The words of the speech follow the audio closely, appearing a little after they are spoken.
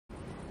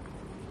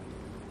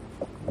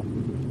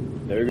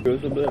There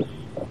goes the bliss.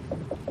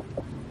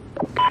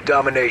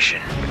 Domination.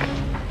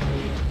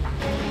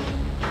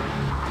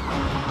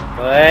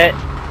 What?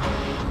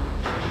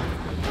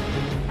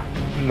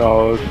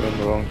 No, it's in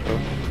the wrong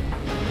stuff.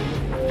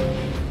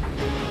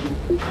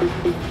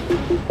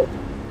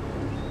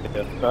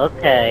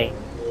 Okay.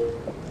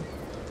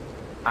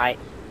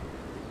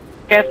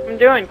 Guess what I'm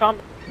doing? Calm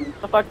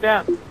the fuck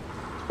down.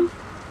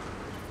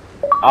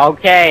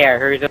 Okay, I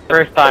heard it the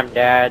first time,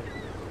 Dad.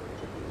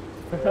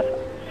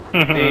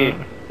 See.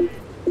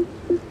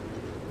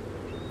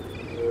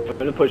 I'm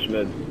gonna push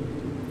mid.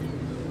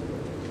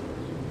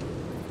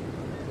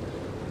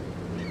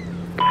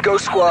 Go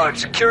squad,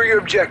 secure your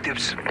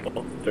objectives.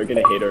 Oh, they're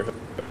gonna hate her.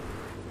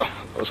 That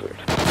was weird.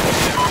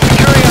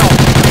 Securing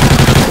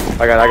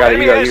Alpha. I got it,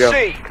 Enemy you go, has you go. C.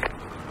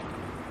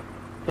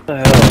 What the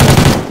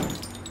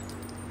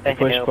hell?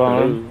 Push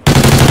bomb.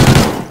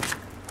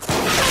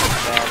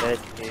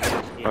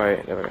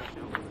 Alright, there we go.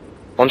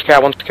 One's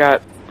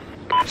cat.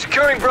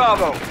 Securing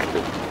Bravo.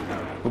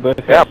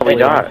 Yeah, we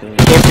died. He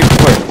came too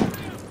quick.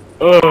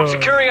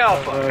 Securing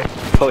Alpha.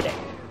 Kodak.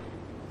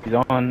 He's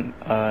on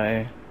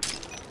I.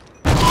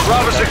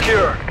 Bravo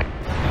secure.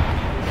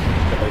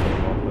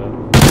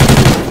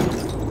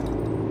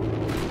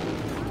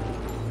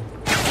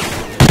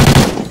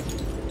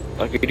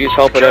 Like, you could use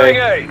help at Securing A.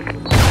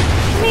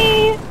 A.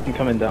 I'm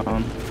coming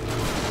down.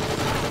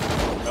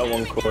 Got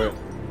one court.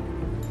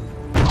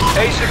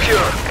 A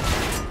secure.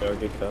 Yeah,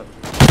 good cut.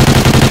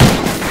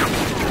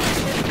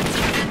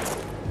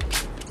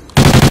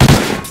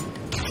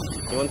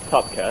 You want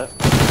top cat?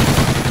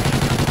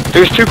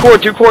 There's two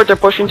court, they're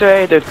pushing to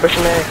A, they're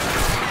pushing A.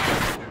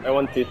 I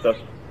want C stuff.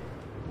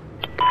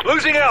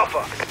 Losing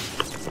Alpha.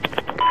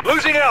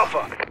 Losing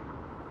Alpha.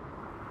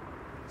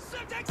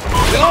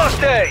 We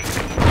lost A.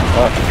 I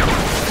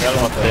got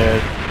him off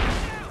there.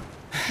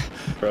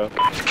 Bro.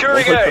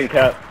 Securing One push A. from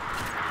cat.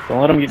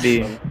 Don't let him get B.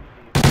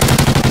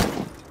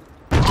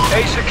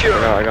 A secure.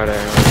 I got A.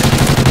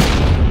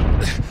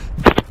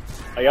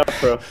 I got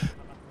pro.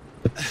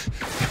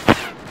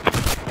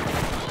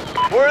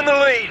 We're in the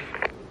lead.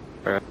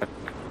 Alright.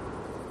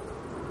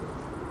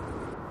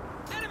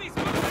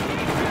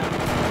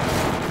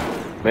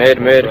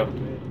 Mid.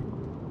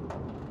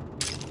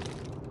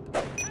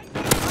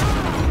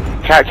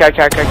 Cat. Go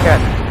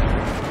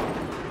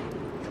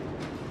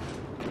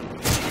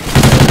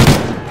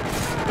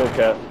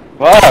cat.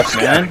 Fuck,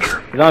 man.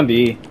 He's on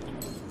B.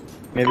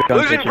 Maybe on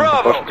Losing kitchen.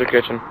 Bravo. Push to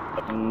kitchen.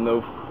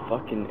 No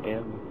fucking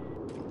ammo.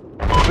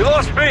 We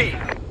lost B.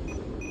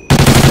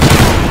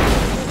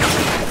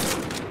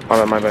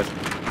 Oh, my bad.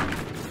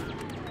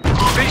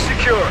 B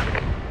secure.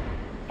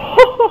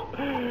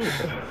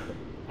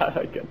 How did I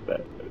get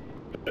that?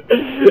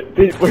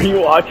 Were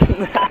you watching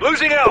that?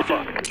 Losing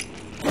Alpha.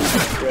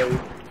 Great.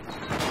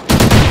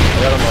 I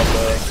got him off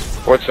there.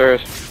 Fourth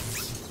service.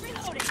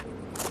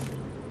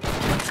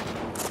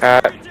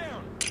 Cat.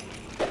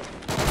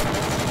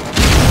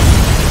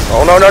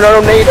 Oh no,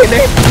 nade.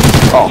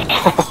 Oh.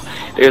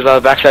 There's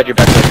backside you.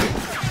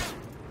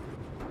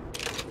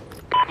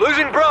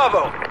 Losing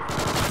Bravo.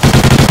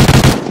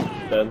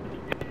 Dead.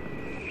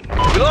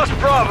 We lost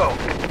Bravo.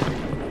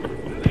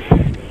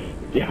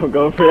 Yeah, I'm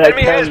going for that.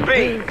 Enemy has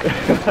B.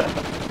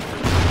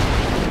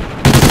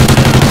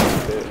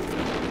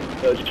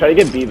 Let's try to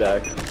get B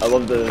back. I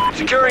love the...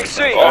 Securing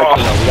C.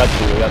 Actually, no, we got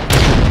two.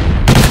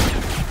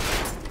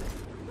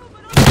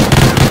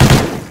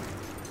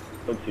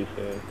 Don't too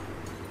soon.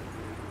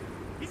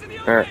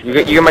 Alright, you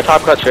get my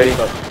top cuts ready.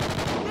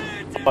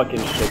 Fucking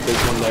shit,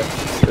 there's one there.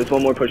 There's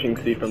one more pushing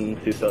C from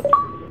C sub.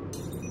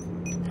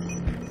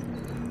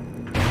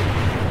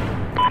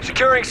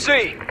 Securing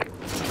C.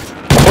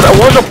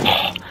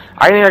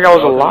 I didn't think I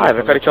was alive.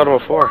 I could have killed him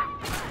before.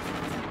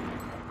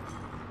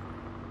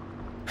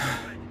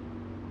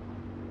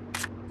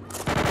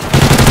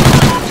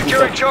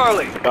 Securing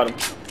Charlie. Got him.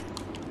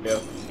 Yeah.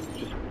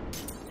 Just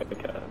get the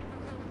cat.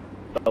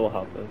 Double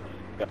hop this.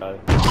 Got it.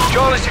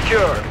 Charlie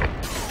secure.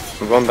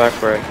 I'm going back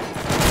for it.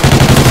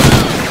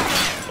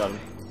 Got him.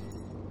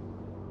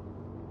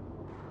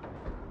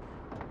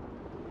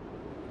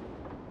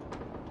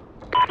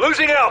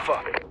 Losing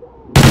Alpha.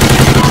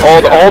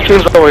 All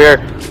teams over here.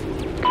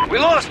 We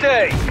lost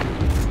A.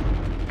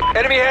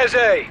 Enemy has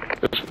A.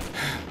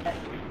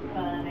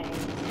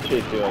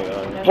 Chase doing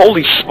on.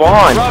 Holy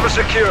spawn! Bravo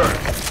secure.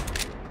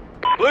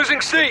 Losing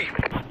C.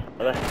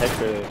 What the heck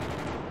are they?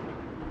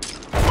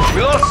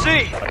 We lost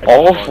C.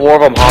 All four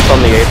of them hopped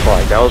on the A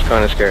flag. That was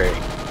kind of scary.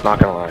 Not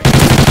gonna lie.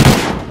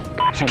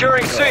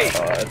 Securing C.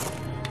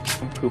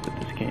 I'm poop at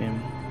this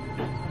game.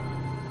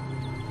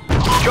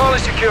 Charlie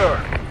secure.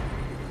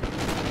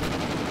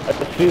 As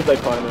soon as I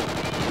climb it.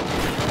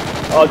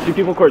 Oh, two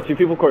people court. I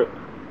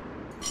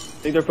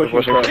think they're pushing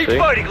across. Keep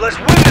fighting. Let's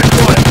win this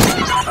one.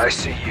 I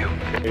see you.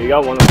 Here, you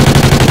got one of them.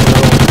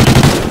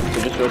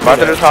 They just About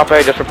to the top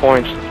A just for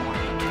points.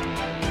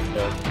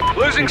 Yeah.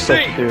 Losing C.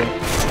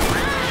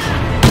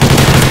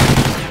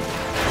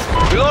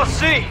 We lost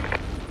C.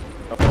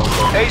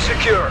 A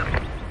secure.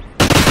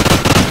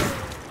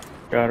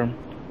 Got him.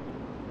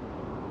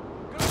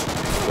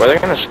 Where are they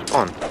gonna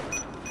spawn?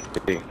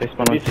 They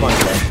spawn on Be fun,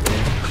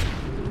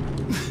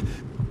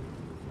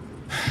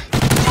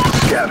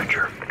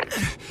 Scavenger.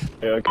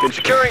 yeah, good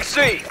Securing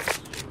C.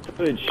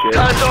 good shit.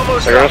 Time's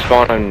almost They're gonna up.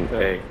 spawn on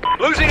A.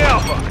 Losing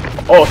Alpha.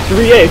 Oh,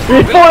 3A,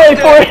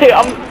 4A.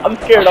 I'm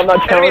scared. I'm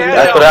not challenging. has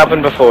That's what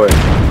happened before.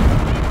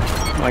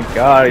 Oh my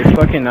god, he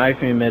fucking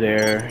knifed me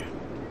midair.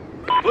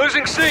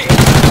 Losing C.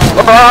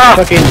 Ah!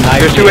 Fucking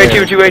knifed There's me.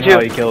 2A2, 2A2. Oh,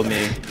 he killed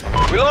me.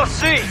 We lost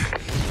C.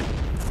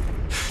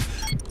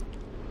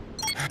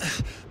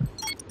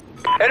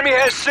 Enemy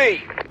has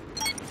C.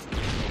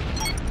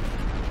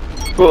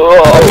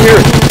 Oh, I'm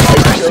here.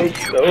 I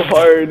killed so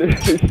hard.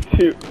 There's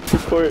two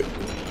court.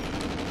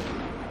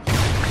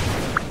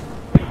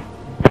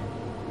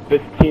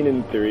 15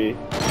 and 3.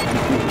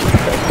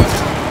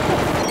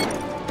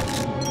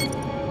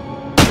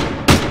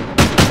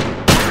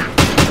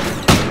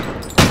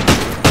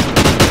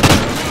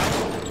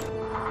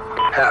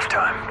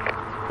 Halftime.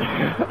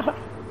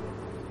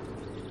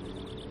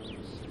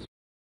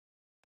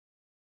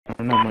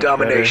 I'm not much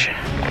Domination.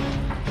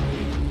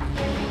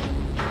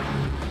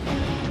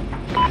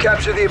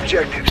 Capture the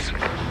objectives.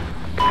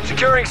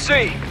 Securing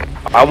C.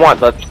 I want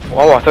that.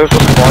 Oh, I thought it was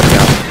supposed to spawn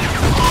down.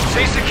 C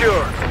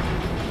secure.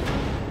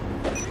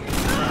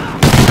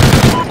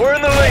 We're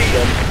in the lead.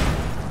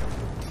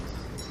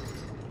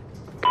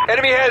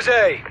 Enemy has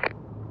A.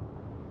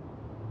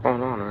 Oh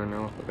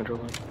no. Control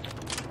it.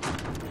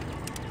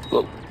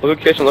 Look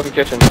at kitchen. Look at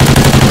kitchen. B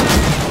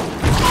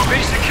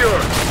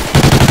secure.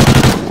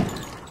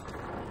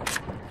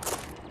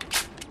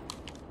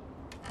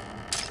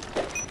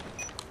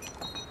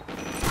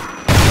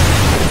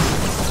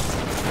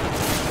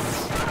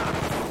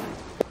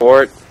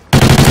 Fort.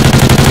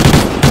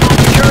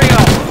 Securing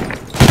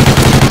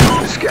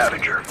Alpha.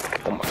 Scavenger.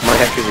 Oh my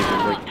heck is even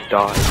like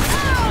dot.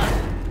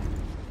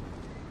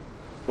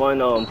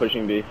 One, I'm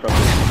pushing B from.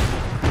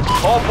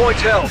 All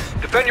points held.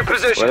 Defend your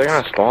position. Where are they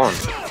gonna spawn?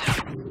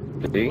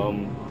 B?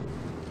 Losing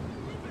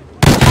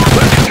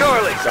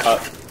Charlie.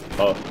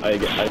 Oh, I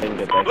didn't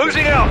get that.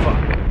 Losing Alpha.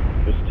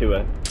 There's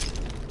 2A.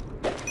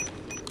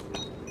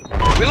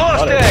 We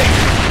lost A.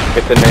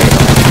 Hit the name.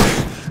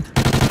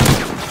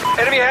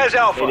 Enemy has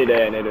Alpha. Needed A.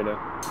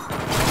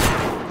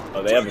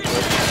 Oh, they have a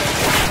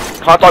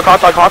switch. Hot dog,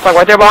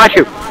 right there behind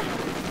you.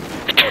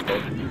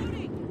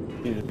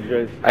 Jesus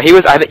Christ. He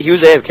was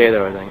AFK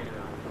though, I think.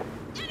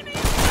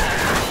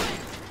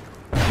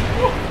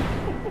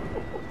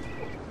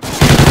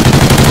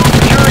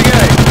 Securing A.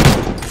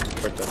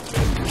 Court then.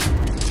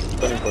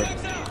 Stunning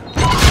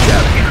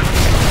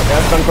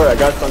court. I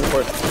got stun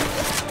court.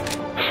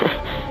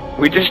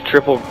 We just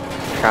triple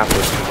capped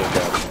this.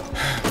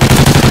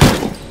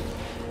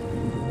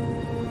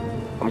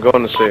 I'm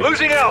going to C.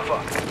 Losing Alpha.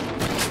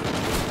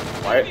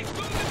 Why?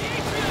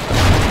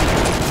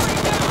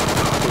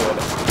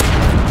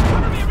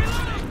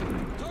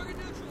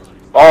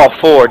 All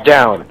 4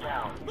 down. Is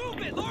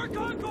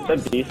that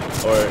B?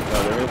 Or,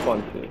 no, they're gonna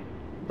spawn C.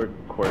 Or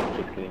court,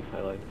 just getting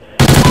highlighted.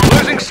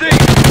 Losing C.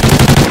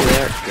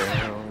 That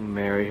girl,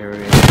 marry her. We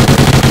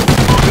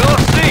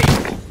lost C.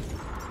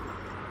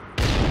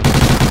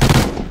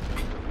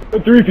 A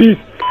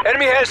 3-piece!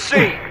 Enemy has C.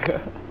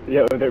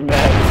 Yo, they're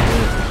mad.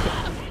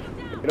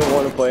 They don't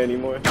want to play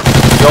anymore.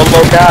 Don't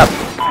low cap.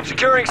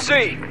 Securing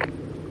C.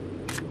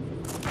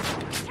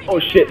 Oh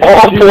shit.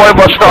 All 4 of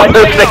us are on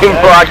the same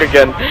block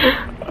again.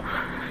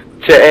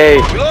 To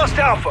A. We lost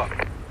Alpha.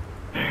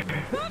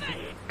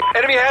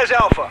 Enemy has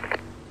Alpha.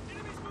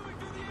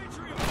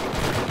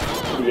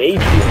 The A.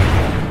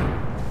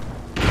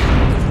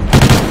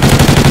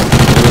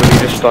 He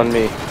just stunned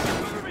me.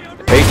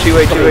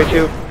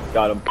 A2.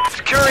 Got him.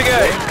 Securing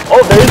A.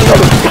 Oh, there's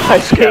another guy.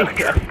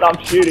 Stop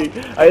shooting.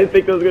 I didn't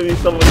think there was gonna be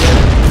someone there.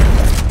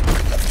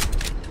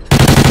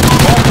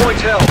 All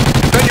points held.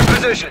 Defend your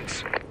positions.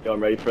 Yo, I'm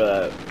ready for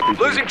that.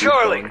 Losing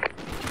Charlie.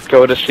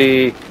 Go to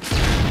C.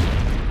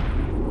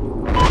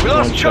 We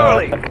lost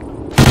Charlie.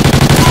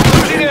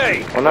 Losing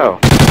A. Oh no.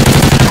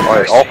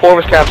 Alright, all 4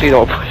 of us capped C,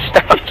 don't push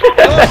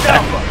We lost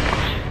down.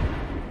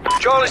 Alpha.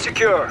 Charlie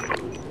secure.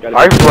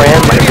 I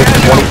ran like a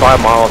good 25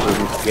 miles in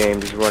this game,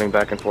 just running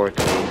back and forth.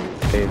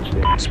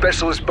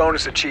 Specialist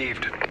bonus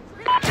achieved.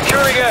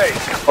 Securing A.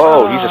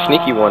 Oh, he's a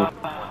sneaky one.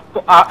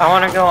 I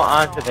want to go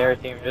on to their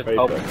team. Just Ready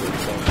open.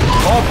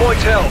 for All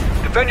points held.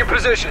 Defend your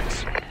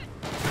positions.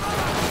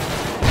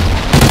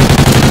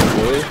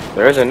 Really?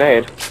 There's a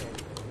nade.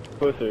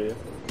 Closer, yeah.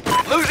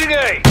 Losing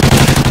A.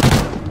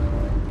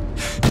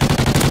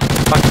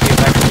 Fuck you,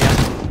 back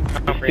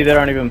again. See, they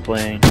aren't even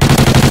playing.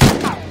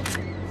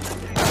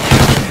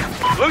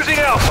 Losing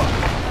Alpha.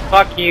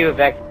 Fuck you,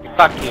 Beck.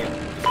 Fuck you.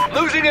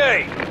 Losing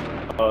A.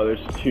 Oh,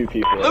 there's 2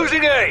 people.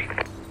 Losing A.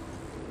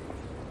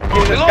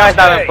 Dude, this lost guy's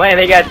not A. even playing.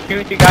 They got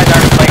two guys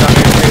aren't playing on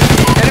their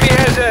team. Enemy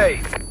has A.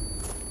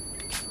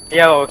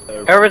 Yo,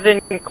 whoever's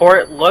in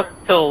court, look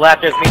to the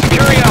left. There's me two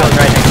Carry people out.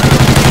 right next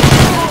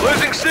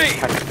Losing C.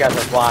 to me. You guys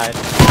are blind.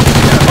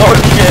 Oh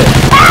shit!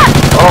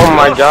 Oh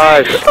my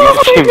gosh!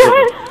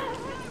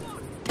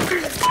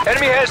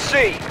 Enemy has C.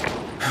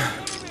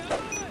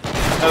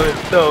 That was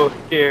so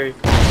scary.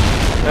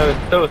 That was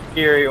so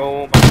scary.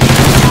 Oh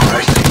my.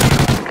 I see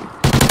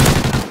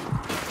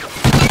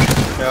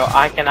you. Yo,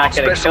 I cannot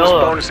get a Specialist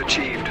kill. bonus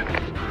achieved.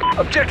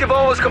 Objective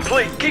almost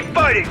complete. Keep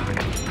fighting.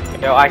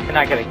 Yo, I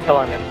cannot get a kill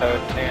on this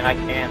host, man. I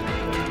can't.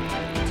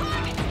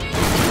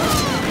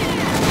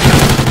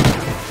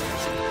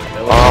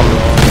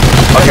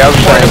 Okay, I was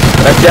saying,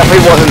 that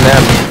definitely wasn't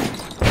them.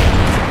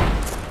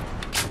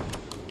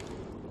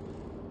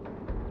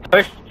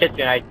 Push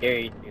kitchen, I dare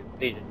you to.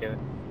 Please just do it.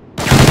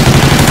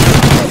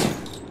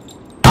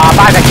 Ah,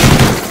 bye, Becky.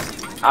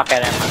 Okay,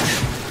 then.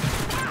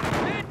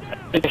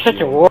 You're such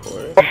a war.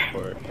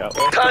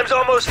 Time's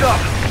almost up.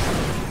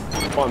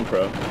 Come on,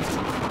 pro.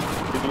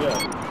 Good to go.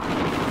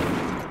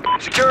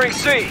 Securing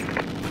C.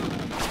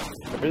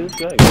 Where is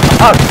this guy?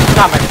 Oh,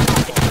 stop it.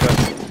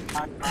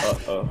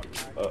 Uh-oh.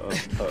 I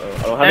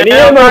don't have There's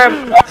any no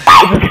ammo!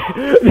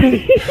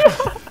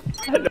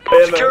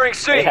 Securing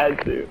C. I had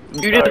to.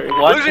 You just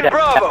launched Losing that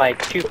Bravo. like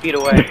 2 feet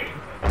away.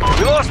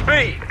 We lost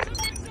B.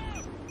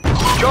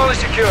 Charlie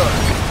secure.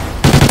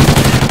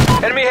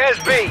 Enemy has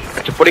B.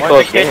 It's a pretty Watch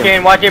close the game.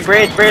 kitchen, watch it,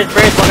 bridge. One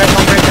guy's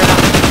on bridge right now.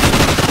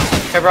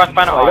 Hey, bro,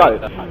 final. I got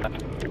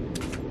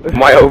it.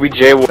 My OBJ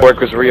work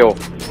was real.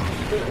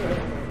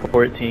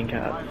 14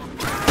 caps.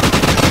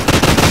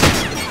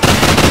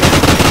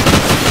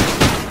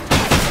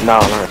 No,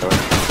 not really.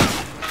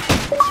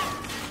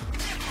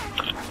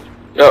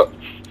 Yo,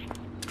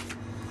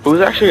 who's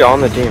actually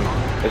on the team?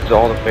 Is it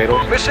all the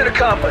fatals? Mission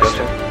accomplished.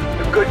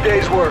 A good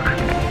day's work.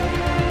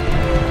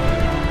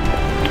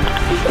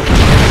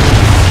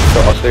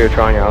 So I'll say you're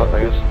trying out, I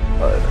guess.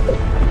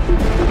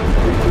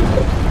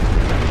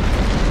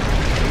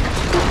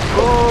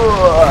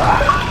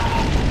 Ooh.